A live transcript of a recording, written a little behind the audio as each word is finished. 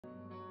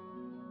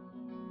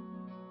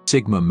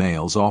Sigma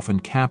males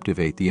often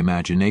captivate the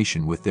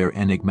imagination with their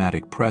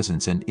enigmatic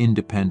presence and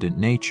independent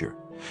nature,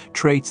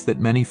 traits that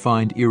many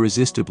find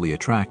irresistibly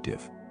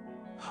attractive.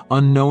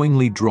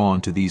 Unknowingly drawn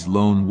to these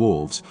lone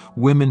wolves,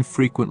 women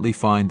frequently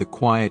find the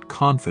quiet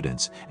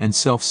confidence and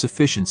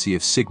self-sufficiency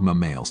of Sigma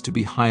males to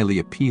be highly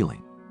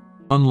appealing.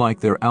 Unlike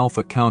their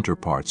alpha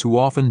counterparts who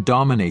often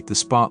dominate the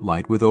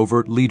spotlight with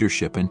overt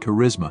leadership and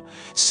charisma,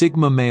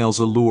 Sigma males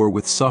allure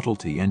with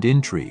subtlety and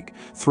intrigue,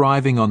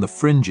 thriving on the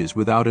fringes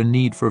without a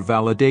need for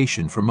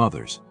validation from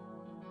others.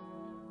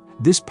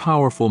 This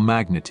powerful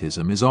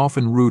magnetism is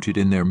often rooted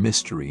in their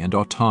mystery and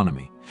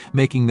autonomy,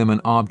 making them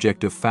an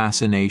object of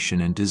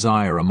fascination and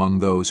desire among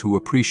those who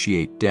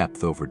appreciate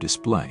depth over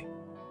display.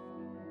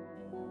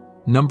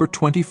 Number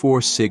 24.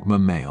 Sigma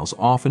males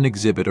often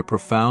exhibit a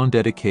profound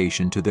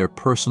dedication to their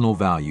personal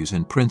values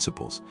and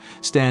principles,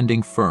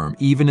 standing firm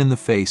even in the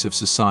face of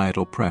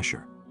societal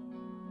pressure.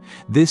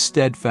 This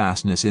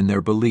steadfastness in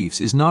their beliefs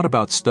is not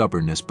about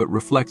stubbornness but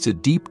reflects a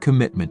deep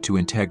commitment to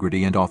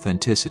integrity and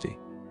authenticity.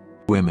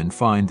 Women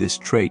find this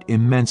trait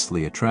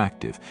immensely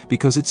attractive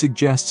because it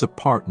suggests a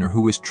partner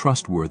who is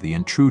trustworthy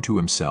and true to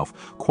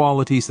himself,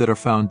 qualities that are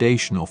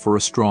foundational for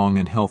a strong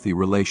and healthy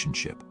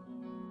relationship.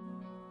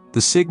 The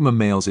Sigma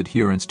male's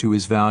adherence to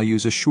his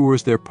values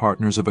assures their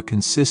partners of a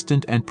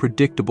consistent and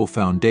predictable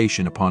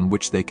foundation upon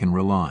which they can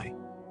rely.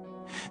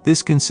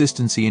 This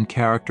consistency in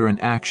character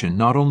and action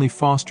not only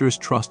fosters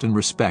trust and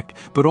respect,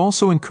 but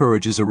also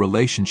encourages a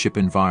relationship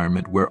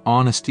environment where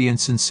honesty and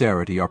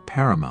sincerity are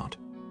paramount.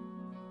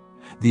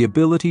 The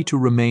ability to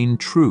remain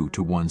true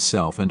to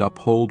oneself and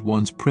uphold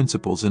one's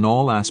principles in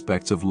all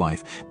aspects of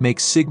life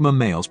makes Sigma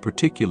males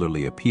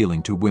particularly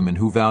appealing to women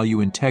who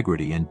value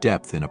integrity and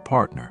depth in a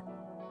partner.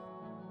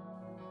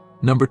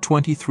 Number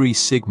 23.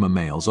 Sigma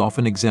males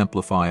often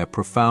exemplify a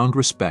profound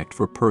respect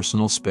for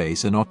personal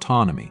space and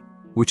autonomy,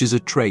 which is a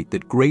trait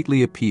that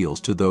greatly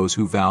appeals to those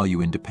who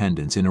value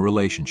independence in a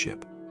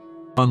relationship.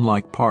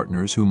 Unlike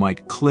partners who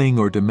might cling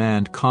or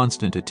demand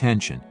constant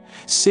attention,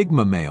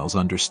 Sigma males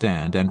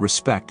understand and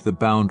respect the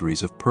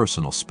boundaries of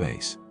personal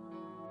space.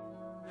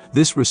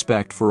 This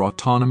respect for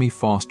autonomy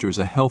fosters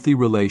a healthy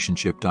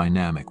relationship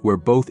dynamic where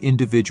both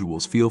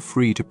individuals feel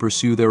free to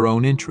pursue their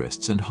own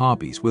interests and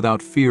hobbies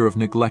without fear of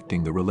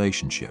neglecting the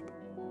relationship.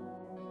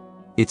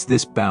 It's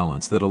this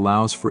balance that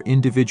allows for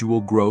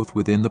individual growth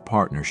within the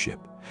partnership,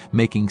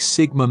 making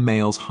Sigma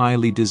males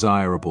highly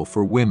desirable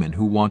for women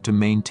who want to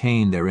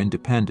maintain their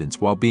independence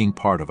while being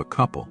part of a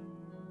couple.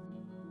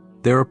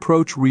 Their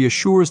approach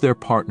reassures their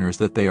partners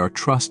that they are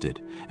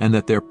trusted and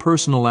that their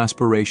personal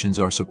aspirations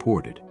are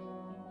supported.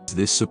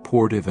 This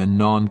supportive and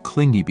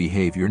non-clingy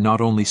behavior not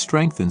only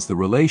strengthens the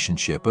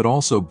relationship but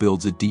also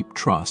builds a deep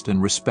trust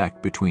and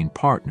respect between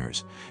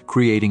partners,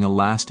 creating a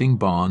lasting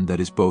bond that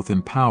is both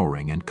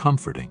empowering and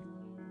comforting.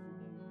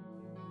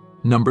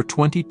 Number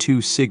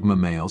 22. Sigma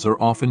males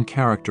are often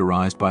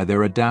characterized by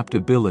their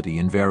adaptability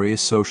in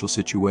various social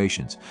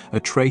situations, a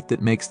trait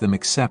that makes them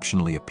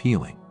exceptionally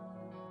appealing.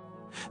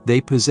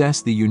 They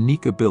possess the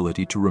unique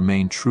ability to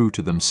remain true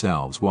to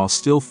themselves while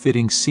still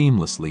fitting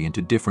seamlessly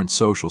into different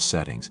social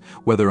settings,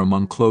 whether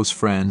among close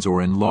friends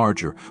or in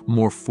larger,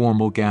 more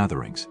formal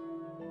gatherings.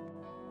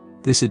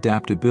 This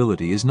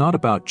adaptability is not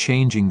about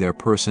changing their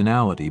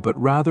personality, but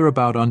rather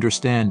about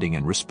understanding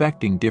and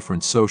respecting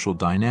different social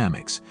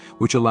dynamics,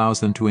 which allows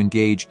them to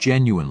engage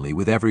genuinely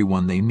with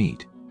everyone they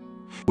meet.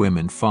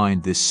 Women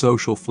find this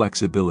social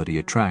flexibility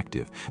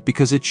attractive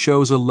because it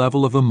shows a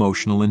level of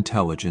emotional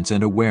intelligence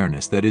and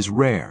awareness that is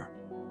rare.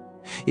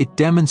 It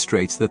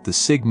demonstrates that the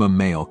Sigma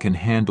male can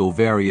handle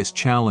various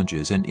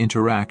challenges and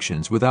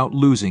interactions without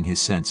losing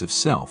his sense of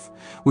self,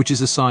 which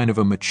is a sign of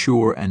a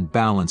mature and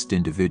balanced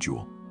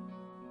individual.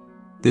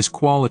 This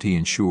quality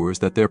ensures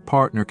that their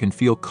partner can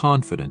feel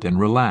confident and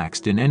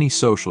relaxed in any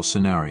social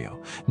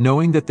scenario,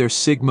 knowing that their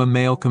Sigma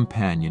male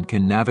companion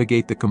can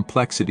navigate the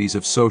complexities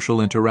of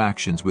social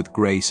interactions with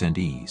grace and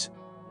ease.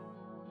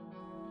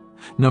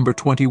 Number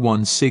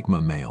 21.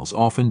 Sigma males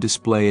often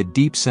display a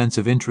deep sense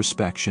of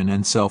introspection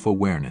and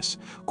self-awareness,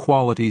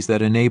 qualities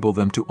that enable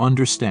them to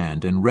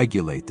understand and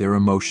regulate their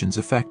emotions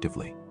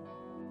effectively.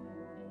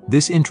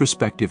 This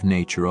introspective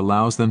nature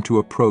allows them to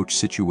approach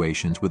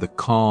situations with a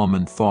calm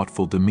and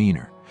thoughtful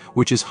demeanor,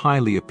 which is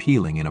highly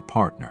appealing in a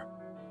partner.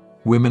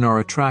 Women are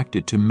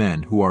attracted to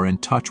men who are in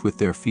touch with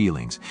their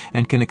feelings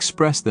and can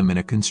express them in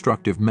a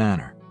constructive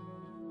manner.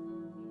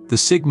 The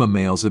Sigma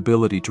male's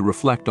ability to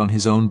reflect on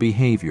his own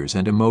behaviors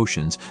and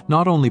emotions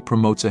not only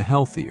promotes a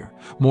healthier,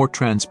 more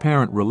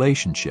transparent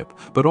relationship,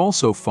 but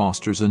also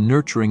fosters a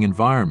nurturing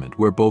environment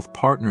where both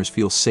partners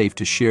feel safe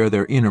to share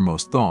their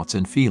innermost thoughts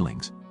and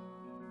feelings.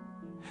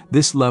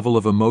 This level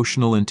of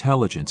emotional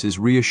intelligence is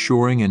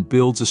reassuring and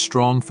builds a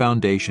strong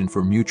foundation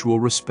for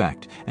mutual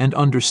respect and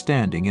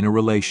understanding in a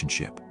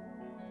relationship.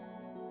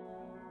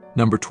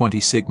 Number 20.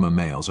 Sigma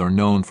males are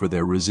known for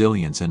their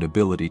resilience and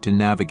ability to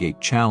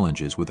navigate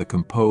challenges with a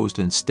composed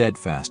and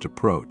steadfast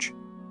approach.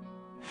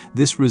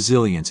 This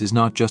resilience is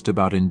not just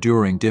about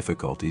enduring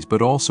difficulties,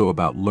 but also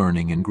about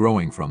learning and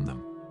growing from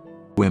them.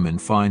 Women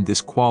find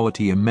this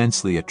quality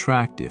immensely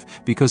attractive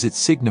because it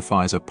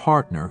signifies a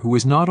partner who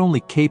is not only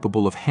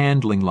capable of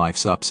handling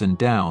life's ups and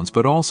downs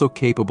but also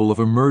capable of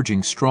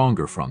emerging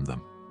stronger from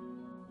them.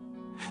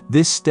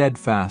 This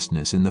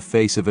steadfastness in the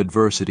face of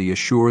adversity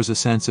assures a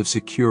sense of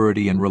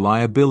security and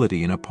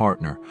reliability in a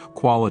partner,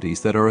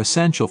 qualities that are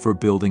essential for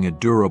building a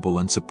durable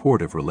and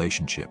supportive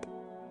relationship.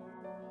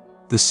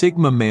 The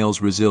Sigma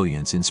male's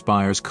resilience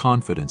inspires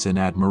confidence and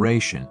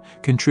admiration,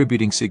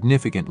 contributing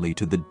significantly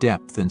to the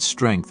depth and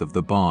strength of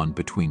the bond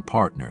between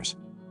partners.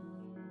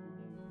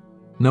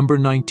 Number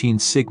 19.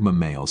 Sigma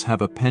males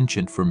have a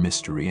penchant for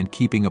mystery and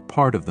keeping a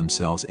part of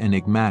themselves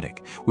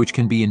enigmatic, which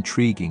can be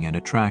intriguing and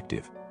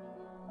attractive.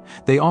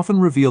 They often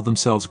reveal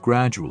themselves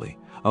gradually,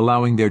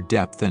 allowing their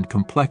depth and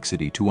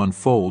complexity to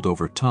unfold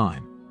over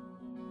time.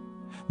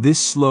 This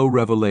slow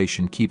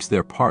revelation keeps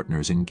their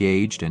partners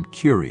engaged and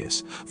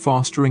curious,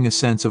 fostering a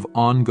sense of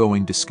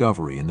ongoing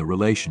discovery in the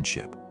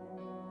relationship.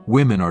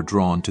 Women are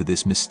drawn to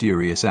this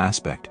mysterious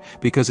aspect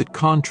because it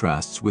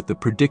contrasts with the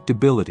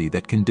predictability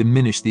that can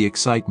diminish the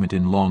excitement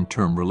in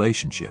long-term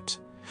relationships.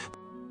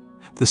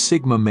 The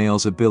Sigma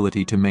male's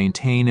ability to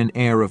maintain an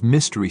air of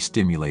mystery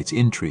stimulates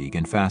intrigue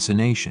and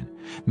fascination,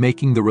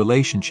 making the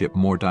relationship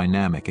more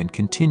dynamic and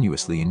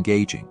continuously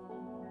engaging.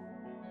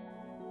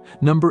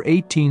 Number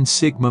 18.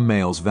 Sigma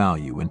males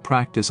value and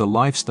practice a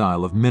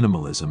lifestyle of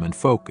minimalism and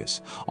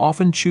focus,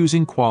 often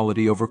choosing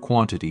quality over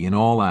quantity in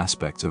all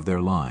aspects of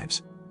their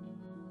lives.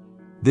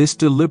 This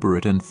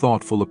deliberate and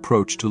thoughtful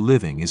approach to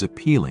living is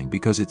appealing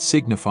because it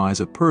signifies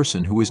a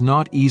person who is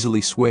not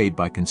easily swayed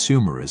by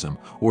consumerism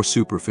or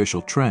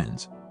superficial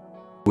trends.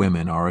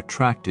 Women are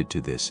attracted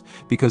to this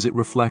because it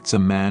reflects a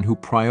man who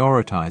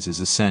prioritizes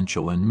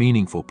essential and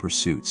meaningful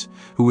pursuits,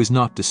 who is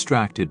not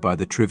distracted by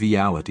the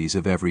trivialities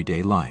of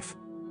everyday life.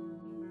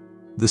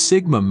 The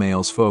Sigma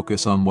male's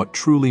focus on what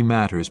truly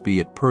matters, be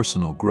it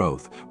personal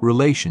growth,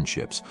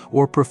 relationships,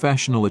 or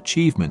professional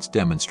achievements,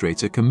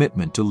 demonstrates a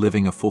commitment to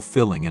living a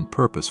fulfilling and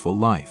purposeful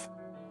life.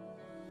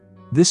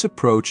 This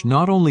approach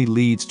not only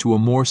leads to a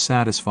more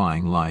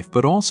satisfying life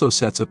but also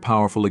sets a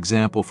powerful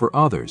example for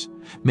others,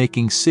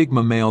 making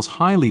Sigma males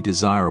highly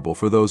desirable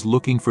for those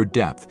looking for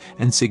depth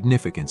and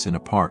significance in a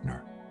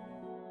partner.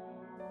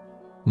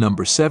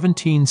 Number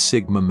 17.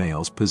 Sigma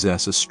males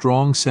possess a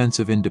strong sense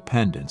of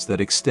independence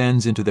that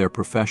extends into their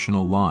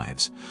professional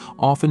lives,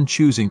 often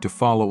choosing to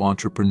follow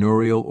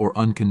entrepreneurial or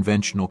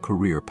unconventional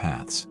career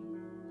paths.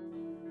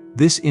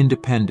 This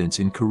independence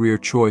in career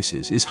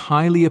choices is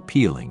highly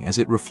appealing as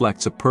it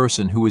reflects a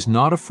person who is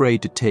not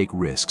afraid to take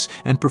risks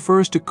and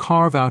prefers to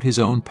carve out his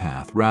own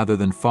path rather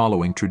than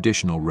following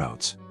traditional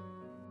routes.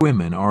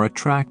 Women are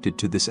attracted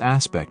to this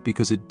aspect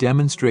because it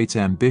demonstrates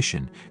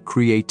ambition,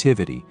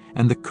 creativity,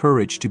 and the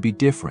courage to be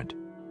different.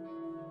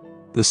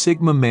 The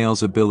Sigma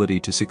male's ability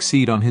to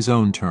succeed on his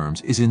own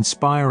terms is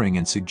inspiring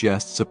and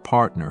suggests a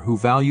partner who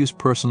values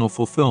personal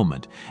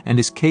fulfillment and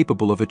is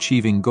capable of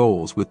achieving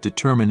goals with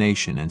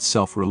determination and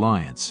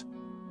self-reliance.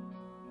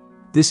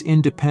 This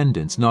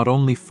independence not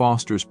only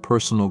fosters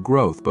personal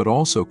growth but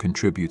also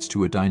contributes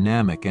to a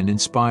dynamic and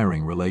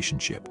inspiring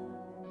relationship.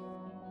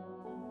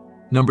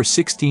 Number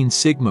 16.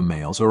 Sigma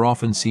males are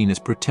often seen as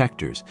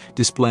protectors,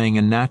 displaying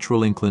a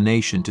natural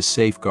inclination to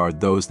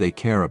safeguard those they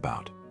care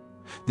about.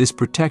 This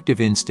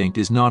protective instinct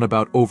is not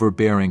about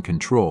overbearing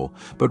control,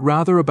 but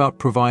rather about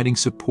providing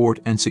support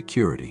and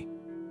security.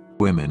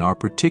 Women are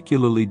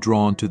particularly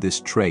drawn to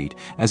this trait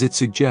as it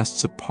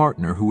suggests a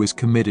partner who is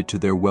committed to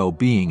their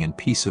well-being and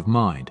peace of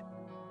mind.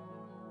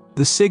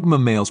 The Sigma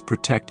male's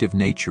protective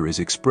nature is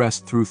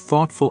expressed through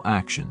thoughtful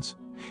actions,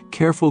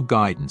 careful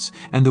guidance,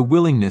 and the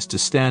willingness to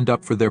stand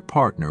up for their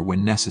partner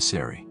when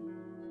necessary.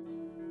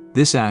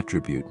 This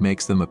attribute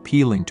makes them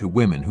appealing to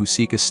women who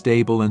seek a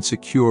stable and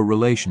secure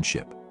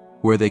relationship,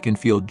 where they can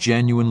feel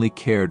genuinely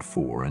cared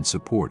for and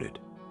supported.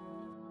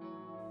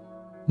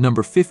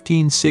 Number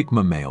 15.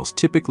 Sigma males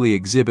typically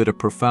exhibit a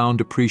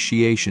profound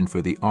appreciation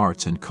for the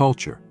arts and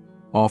culture,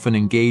 often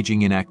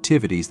engaging in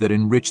activities that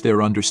enrich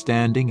their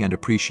understanding and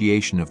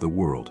appreciation of the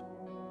world.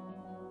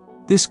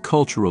 This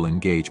cultural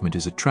engagement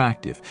is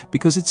attractive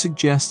because it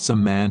suggests a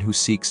man who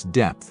seeks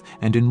depth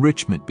and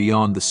enrichment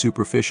beyond the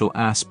superficial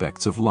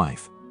aspects of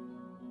life.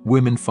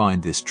 Women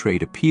find this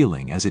trait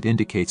appealing as it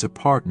indicates a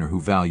partner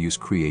who values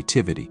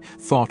creativity,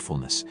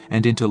 thoughtfulness,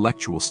 and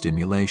intellectual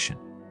stimulation.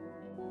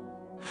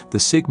 The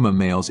Sigma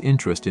male's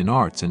interest in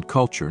arts and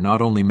culture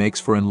not only makes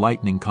for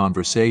enlightening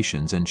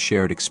conversations and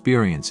shared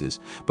experiences,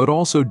 but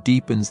also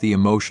deepens the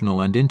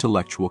emotional and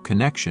intellectual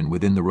connection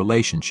within the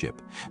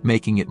relationship,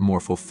 making it more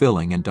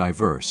fulfilling and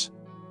diverse.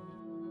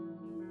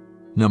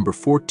 Number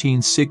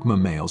 14. Sigma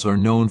males are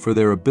known for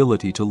their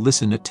ability to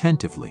listen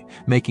attentively,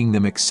 making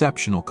them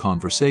exceptional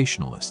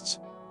conversationalists.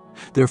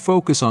 Their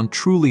focus on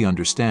truly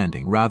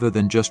understanding rather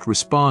than just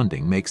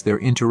responding makes their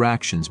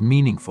interactions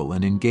meaningful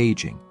and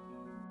engaging.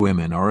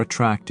 Women are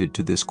attracted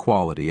to this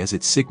quality as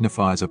it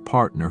signifies a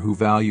partner who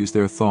values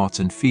their thoughts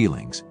and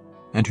feelings,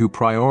 and who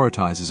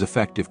prioritizes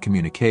effective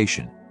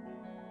communication.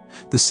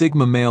 The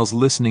Sigma male's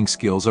listening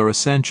skills are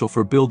essential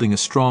for building a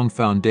strong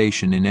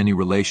foundation in any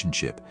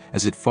relationship,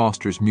 as it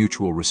fosters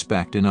mutual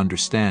respect and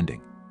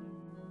understanding.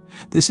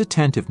 This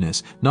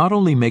attentiveness not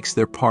only makes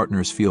their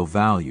partners feel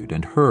valued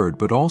and heard,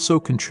 but also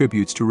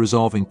contributes to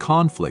resolving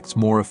conflicts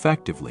more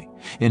effectively,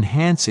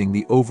 enhancing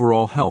the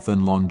overall health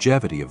and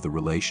longevity of the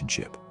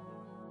relationship.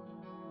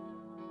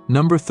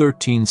 Number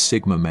 13.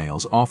 Sigma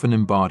males often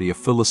embody a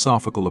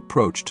philosophical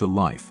approach to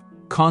life,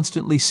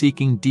 constantly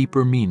seeking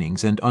deeper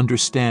meanings and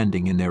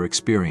understanding in their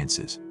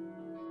experiences.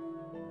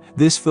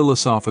 This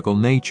philosophical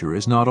nature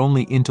is not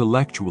only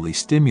intellectually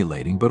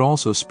stimulating but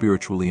also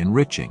spiritually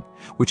enriching,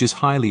 which is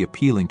highly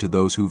appealing to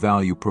those who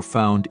value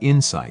profound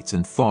insights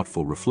and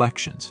thoughtful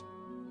reflections.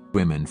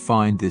 Women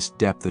find this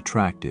depth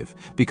attractive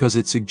because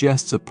it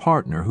suggests a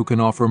partner who can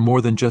offer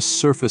more than just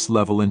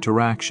surface-level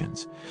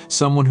interactions,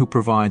 someone who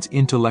provides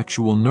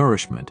intellectual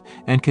nourishment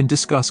and can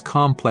discuss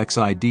complex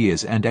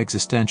ideas and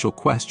existential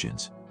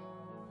questions.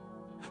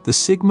 The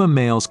Sigma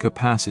male's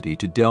capacity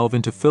to delve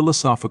into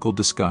philosophical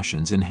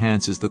discussions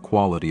enhances the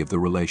quality of the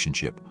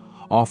relationship,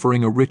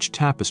 offering a rich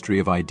tapestry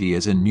of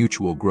ideas and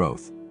mutual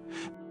growth.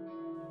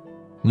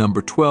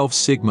 Number 12.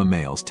 Sigma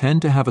males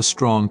tend to have a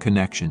strong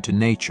connection to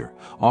nature,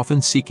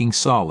 often seeking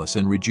solace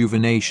and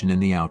rejuvenation in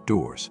the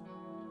outdoors.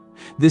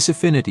 This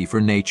affinity for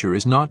nature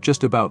is not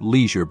just about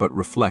leisure but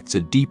reflects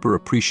a deeper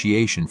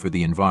appreciation for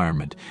the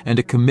environment and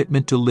a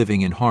commitment to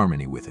living in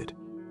harmony with it.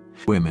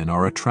 Women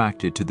are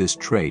attracted to this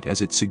trait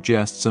as it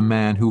suggests a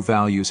man who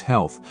values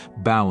health,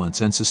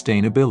 balance, and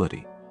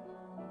sustainability.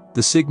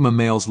 The Sigma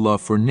male's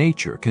love for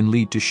nature can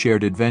lead to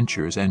shared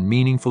adventures and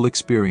meaningful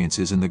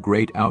experiences in the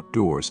great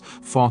outdoors,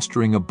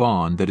 fostering a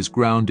bond that is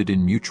grounded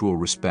in mutual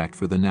respect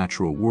for the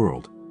natural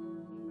world.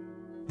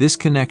 This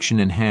connection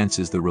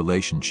enhances the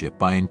relationship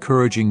by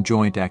encouraging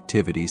joint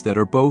activities that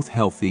are both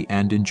healthy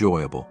and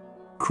enjoyable,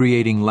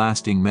 creating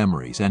lasting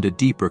memories and a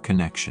deeper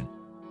connection.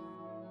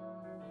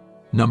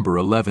 Number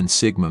 11.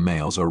 Sigma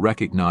males are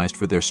recognized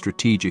for their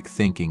strategic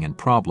thinking and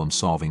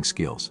problem-solving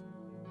skills.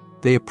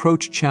 They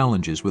approach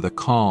challenges with a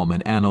calm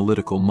and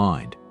analytical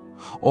mind,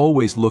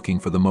 always looking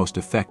for the most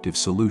effective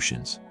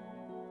solutions.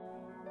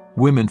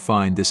 Women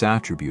find this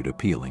attribute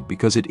appealing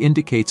because it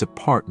indicates a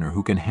partner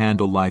who can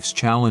handle life's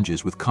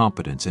challenges with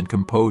competence and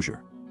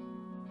composure.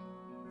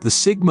 The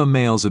Sigma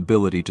male's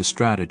ability to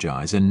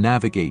strategize and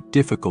navigate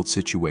difficult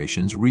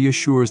situations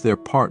reassures their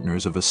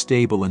partners of a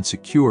stable and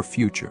secure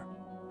future,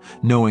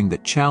 knowing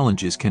that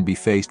challenges can be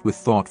faced with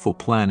thoughtful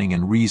planning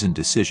and reasoned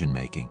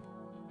decision-making.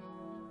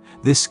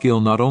 This skill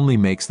not only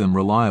makes them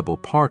reliable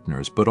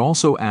partners but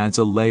also adds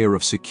a layer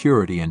of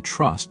security and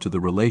trust to the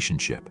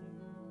relationship.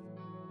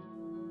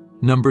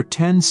 Number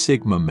 10.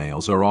 Sigma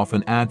males are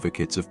often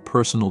advocates of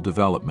personal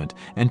development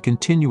and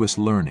continuous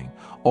learning,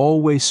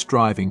 always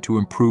striving to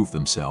improve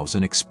themselves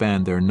and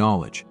expand their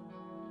knowledge.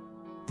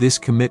 This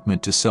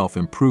commitment to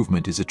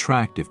self-improvement is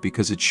attractive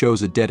because it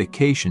shows a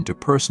dedication to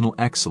personal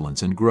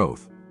excellence and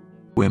growth.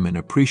 Women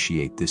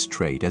appreciate this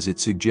trait as it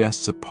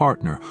suggests a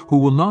partner who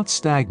will not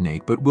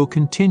stagnate but will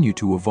continue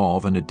to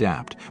evolve and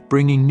adapt,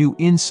 bringing new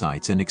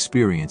insights and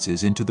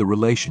experiences into the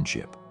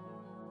relationship.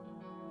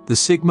 The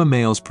Sigma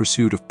male's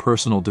pursuit of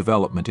personal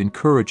development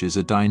encourages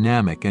a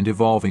dynamic and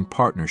evolving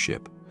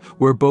partnership,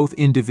 where both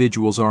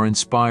individuals are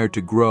inspired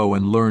to grow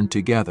and learn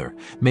together,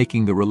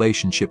 making the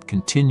relationship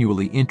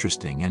continually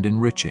interesting and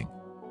enriching.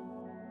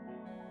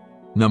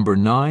 Number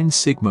 9.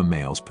 Sigma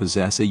males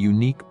possess a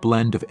unique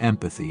blend of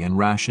empathy and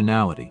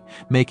rationality,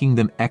 making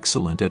them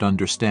excellent at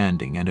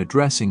understanding and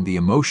addressing the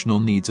emotional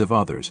needs of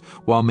others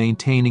while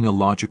maintaining a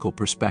logical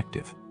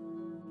perspective.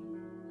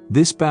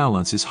 This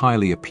balance is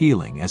highly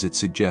appealing as it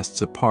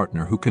suggests a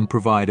partner who can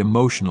provide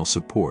emotional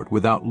support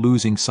without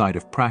losing sight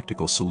of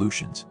practical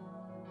solutions.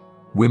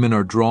 Women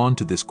are drawn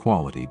to this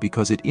quality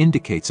because it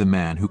indicates a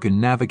man who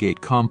can navigate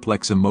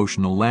complex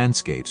emotional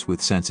landscapes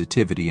with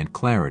sensitivity and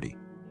clarity.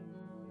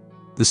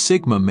 The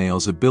Sigma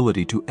male's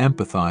ability to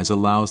empathize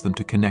allows them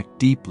to connect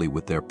deeply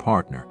with their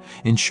partner,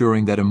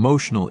 ensuring that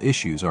emotional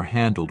issues are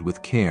handled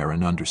with care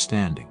and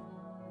understanding.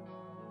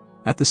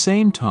 At the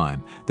same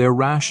time, their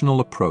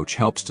rational approach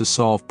helps to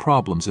solve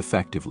problems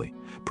effectively,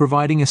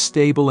 providing a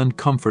stable and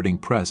comforting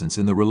presence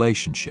in the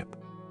relationship.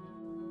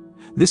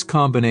 This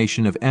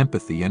combination of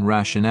empathy and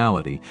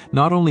rationality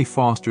not only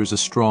fosters a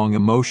strong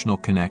emotional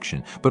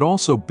connection, but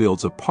also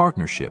builds a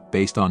partnership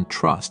based on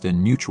trust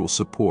and mutual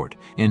support,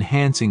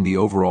 enhancing the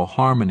overall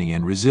harmony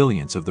and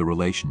resilience of the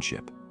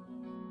relationship.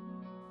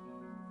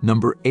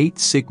 Number 8.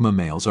 Sigma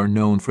males are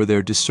known for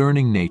their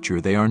discerning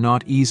nature. They are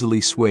not easily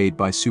swayed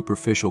by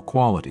superficial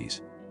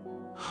qualities.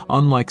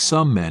 Unlike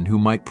some men who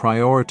might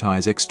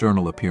prioritize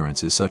external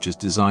appearances such as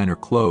designer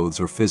clothes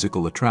or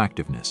physical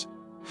attractiveness,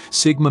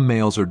 Sigma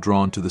males are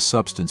drawn to the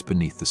substance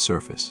beneath the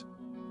surface.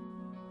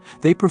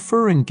 They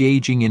prefer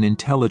engaging in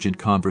intelligent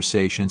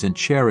conversations and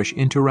cherish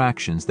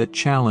interactions that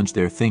challenge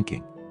their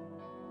thinking.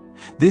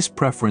 This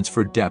preference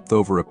for depth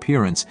over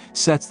appearance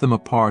sets them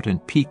apart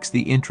and piques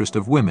the interest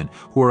of women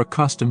who are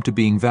accustomed to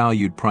being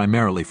valued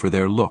primarily for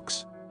their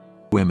looks.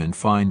 Women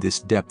find this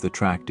depth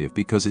attractive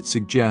because it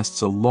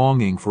suggests a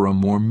longing for a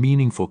more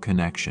meaningful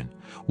connection,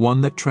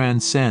 one that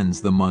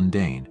transcends the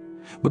mundane.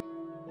 But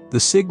the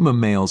Sigma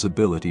male's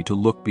ability to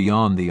look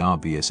beyond the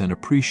obvious and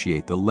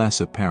appreciate the less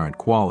apparent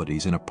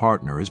qualities in a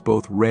partner is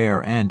both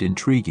rare and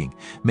intriguing,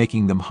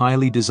 making them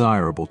highly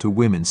desirable to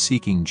women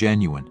seeking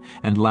genuine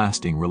and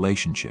lasting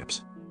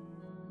relationships.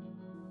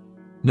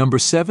 Number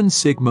 7.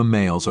 Sigma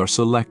males are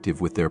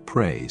selective with their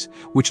praise,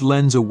 which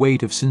lends a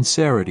weight of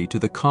sincerity to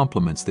the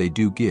compliments they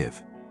do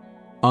give.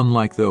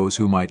 Unlike those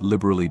who might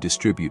liberally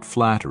distribute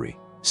flattery,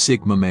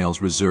 Sigma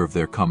males reserve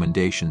their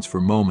commendations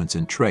for moments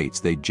and traits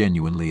they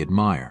genuinely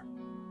admire.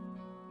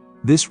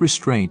 This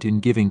restraint in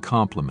giving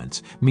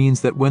compliments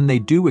means that when they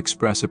do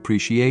express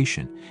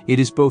appreciation, it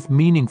is both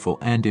meaningful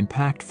and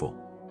impactful.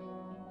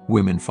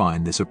 Women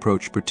find this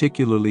approach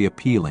particularly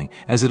appealing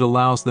as it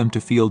allows them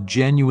to feel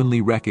genuinely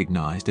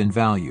recognized and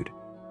valued.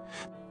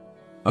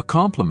 A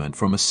compliment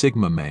from a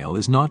Sigma male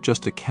is not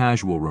just a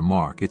casual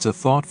remark, it's a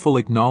thoughtful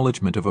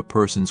acknowledgement of a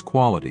person's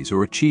qualities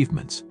or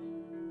achievements.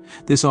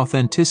 This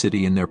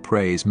authenticity in their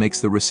praise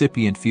makes the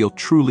recipient feel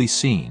truly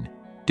seen,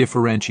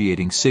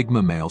 differentiating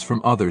Sigma males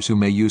from others who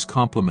may use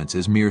compliments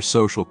as mere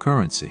social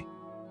currency.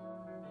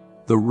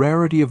 The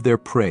rarity of their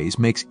praise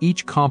makes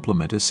each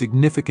compliment a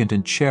significant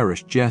and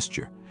cherished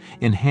gesture,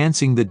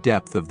 enhancing the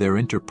depth of their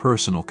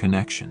interpersonal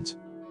connections.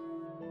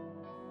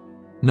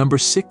 Number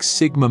 6.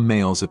 Sigma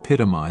males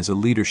epitomize a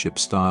leadership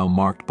style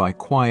marked by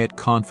quiet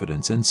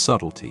confidence and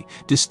subtlety,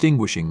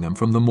 distinguishing them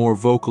from the more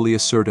vocally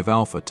assertive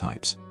alpha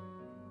types.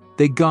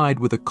 They guide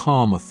with a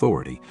calm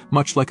authority,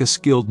 much like a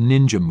skilled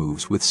ninja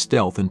moves with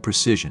stealth and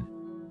precision.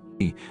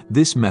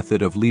 This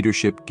method of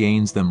leadership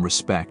gains them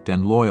respect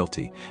and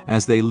loyalty,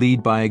 as they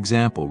lead by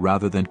example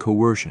rather than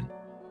coercion.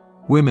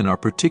 Women are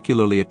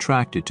particularly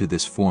attracted to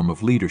this form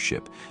of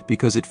leadership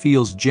because it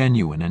feels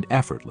genuine and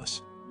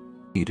effortless.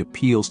 It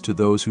appeals to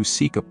those who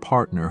seek a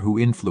partner who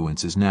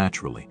influences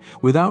naturally,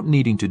 without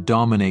needing to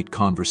dominate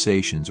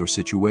conversations or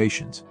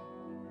situations.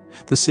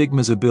 The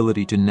Sigma's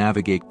ability to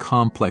navigate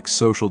complex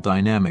social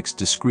dynamics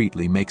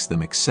discreetly makes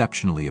them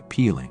exceptionally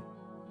appealing.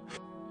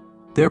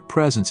 Their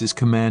presence is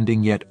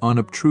commanding yet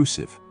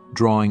unobtrusive,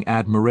 drawing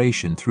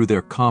admiration through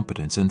their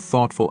competence and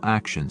thoughtful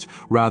actions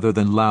rather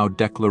than loud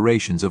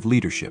declarations of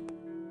leadership.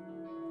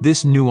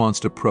 This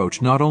nuanced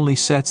approach not only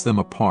sets them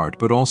apart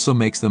but also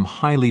makes them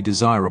highly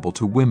desirable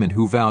to women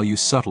who value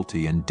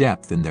subtlety and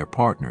depth in their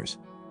partners.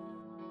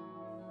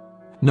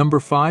 Number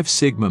 5.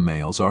 Sigma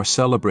males are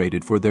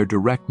celebrated for their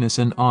directness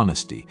and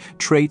honesty,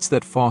 traits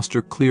that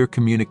foster clear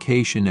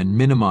communication and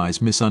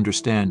minimize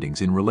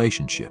misunderstandings in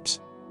relationships.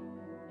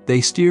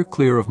 They steer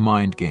clear of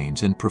mind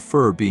games and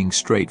prefer being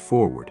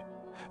straightforward,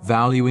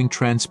 valuing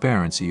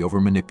transparency over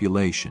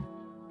manipulation.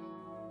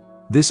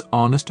 This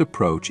honest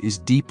approach is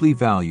deeply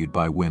valued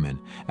by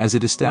women as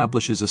it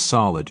establishes a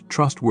solid,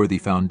 trustworthy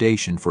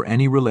foundation for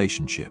any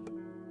relationship.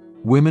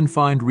 Women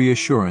find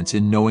reassurance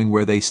in knowing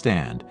where they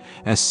stand,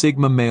 as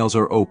Sigma males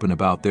are open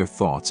about their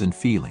thoughts and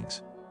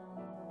feelings.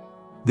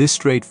 This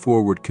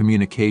straightforward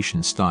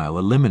communication style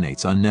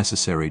eliminates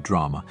unnecessary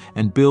drama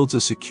and builds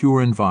a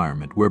secure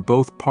environment where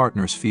both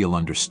partners feel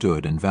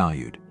understood and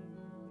valued.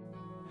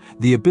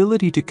 The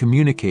ability to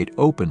communicate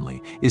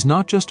openly is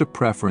not just a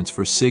preference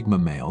for Sigma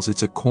males,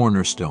 it's a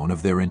cornerstone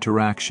of their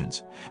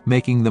interactions,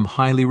 making them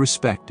highly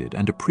respected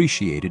and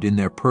appreciated in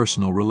their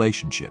personal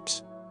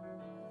relationships.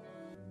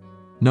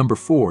 Number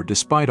 4.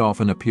 Despite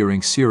often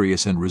appearing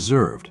serious and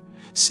reserved,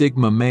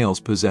 Sigma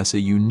males possess a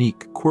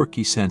unique,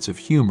 quirky sense of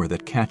humor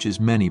that catches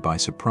many by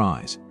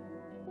surprise.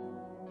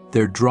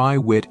 Their dry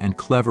wit and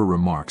clever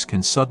remarks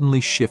can suddenly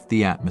shift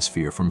the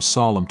atmosphere from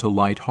solemn to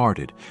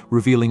light-hearted,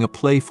 revealing a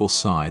playful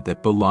side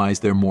that belies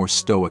their more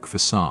stoic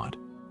facade.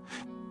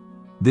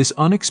 This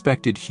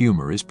unexpected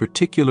humor is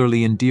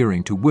particularly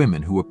endearing to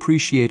women who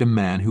appreciate a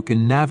man who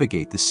can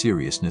navigate the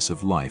seriousness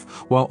of life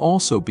while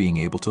also being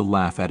able to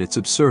laugh at its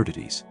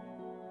absurdities.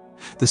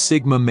 The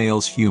Sigma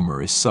male's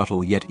humor is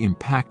subtle yet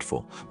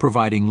impactful,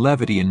 providing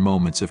levity in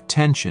moments of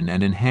tension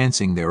and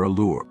enhancing their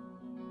allure.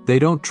 They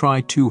don't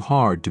try too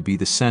hard to be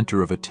the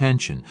center of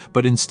attention,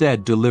 but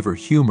instead deliver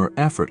humor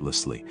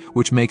effortlessly,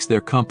 which makes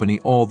their company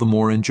all the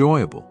more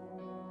enjoyable.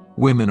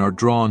 Women are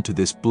drawn to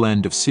this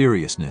blend of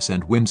seriousness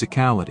and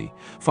whimsicality,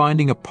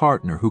 finding a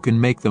partner who can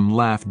make them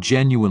laugh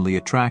genuinely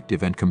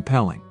attractive and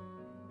compelling.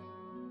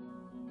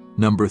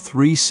 Number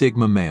 3.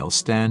 Sigma males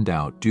stand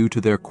out due to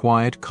their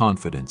quiet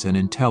confidence and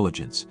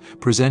intelligence,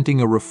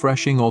 presenting a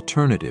refreshing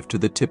alternative to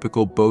the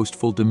typical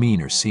boastful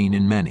demeanor seen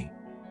in many.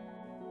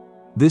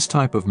 This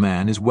type of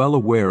man is well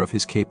aware of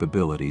his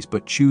capabilities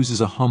but chooses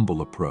a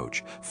humble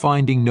approach,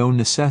 finding no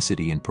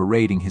necessity in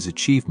parading his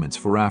achievements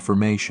for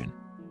affirmation.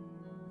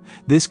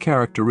 This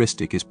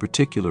characteristic is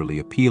particularly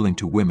appealing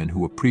to women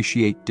who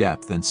appreciate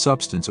depth and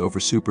substance over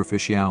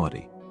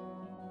superficiality.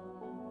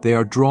 They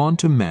are drawn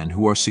to men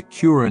who are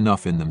secure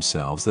enough in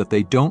themselves that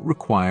they don't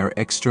require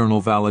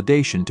external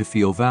validation to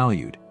feel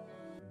valued.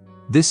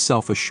 This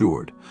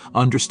self-assured,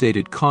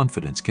 understated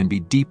confidence can be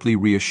deeply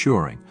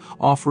reassuring,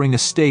 offering a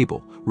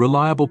stable,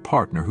 reliable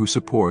partner who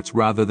supports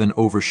rather than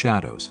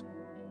overshadows.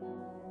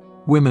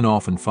 Women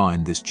often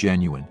find this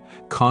genuine,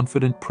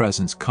 confident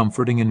presence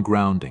comforting and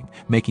grounding,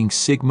 making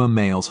Sigma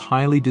males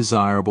highly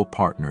desirable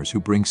partners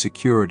who bring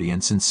security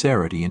and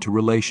sincerity into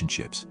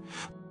relationships.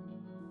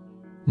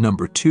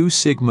 Number 2,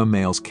 Sigma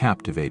males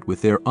captivate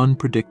with their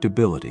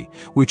unpredictability,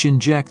 which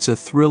injects a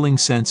thrilling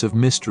sense of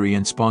mystery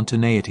and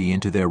spontaneity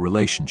into their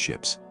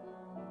relationships.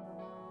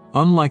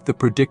 Unlike the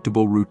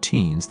predictable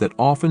routines that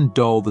often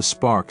dull the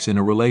sparks in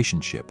a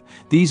relationship,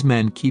 these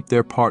men keep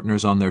their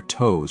partners on their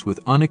toes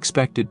with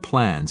unexpected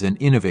plans and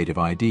innovative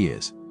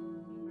ideas.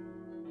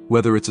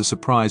 Whether it's a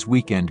surprise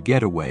weekend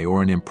getaway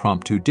or an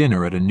impromptu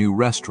dinner at a new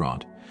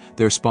restaurant,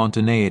 their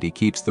spontaneity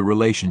keeps the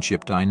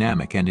relationship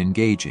dynamic and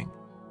engaging.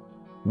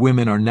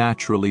 Women are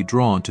naturally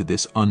drawn to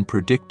this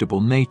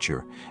unpredictable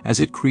nature as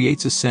it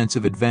creates a sense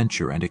of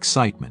adventure and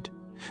excitement,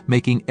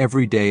 making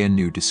every day a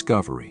new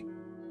discovery.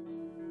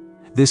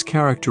 This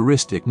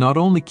characteristic not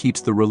only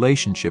keeps the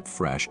relationship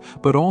fresh,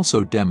 but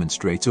also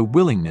demonstrates a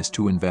willingness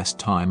to invest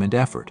time and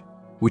effort,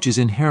 which is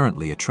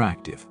inherently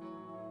attractive.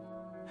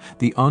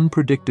 The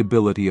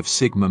unpredictability of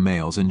Sigma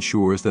males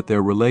ensures that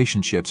their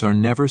relationships are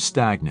never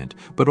stagnant,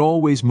 but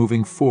always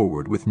moving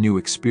forward with new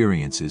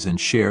experiences and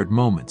shared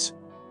moments.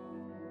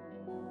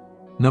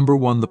 Number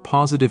 1, the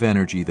positive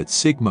energy that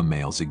Sigma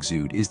males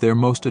exude is their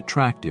most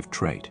attractive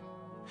trait.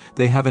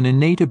 They have an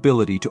innate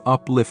ability to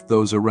uplift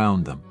those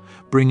around them,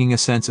 bringing a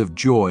sense of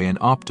joy and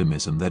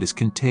optimism that is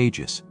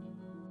contagious.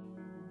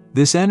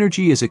 This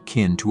energy is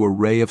akin to a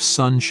ray of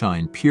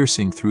sunshine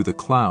piercing through the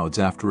clouds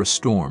after a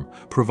storm,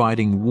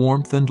 providing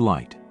warmth and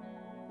light.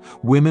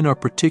 Women are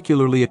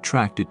particularly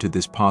attracted to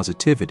this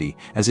positivity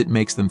as it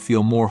makes them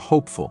feel more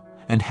hopeful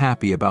and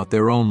happy about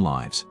their own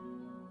lives.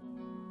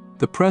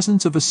 The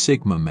presence of a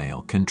Sigma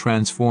male can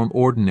transform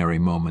ordinary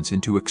moments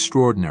into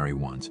extraordinary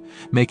ones,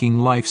 making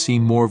life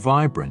seem more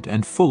vibrant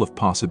and full of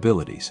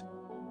possibilities.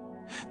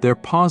 Their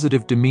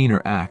positive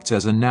demeanor acts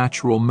as a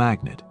natural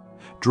magnet,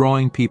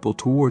 drawing people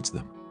towards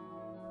them.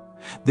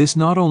 This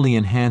not only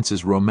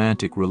enhances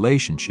romantic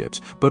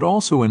relationships, but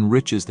also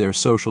enriches their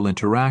social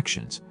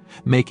interactions,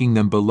 making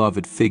them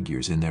beloved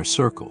figures in their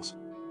circles.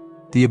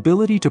 The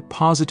ability to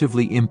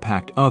positively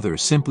impact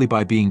others simply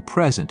by being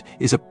present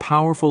is a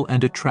powerful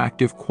and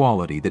attractive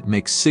quality that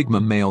makes Sigma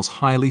males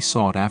highly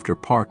sought-after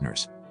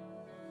partners.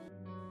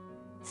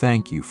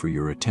 Thank you for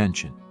your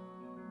attention.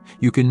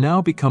 You can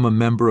now become a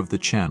member of the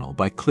channel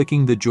by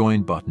clicking the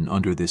Join button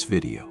under this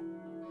video.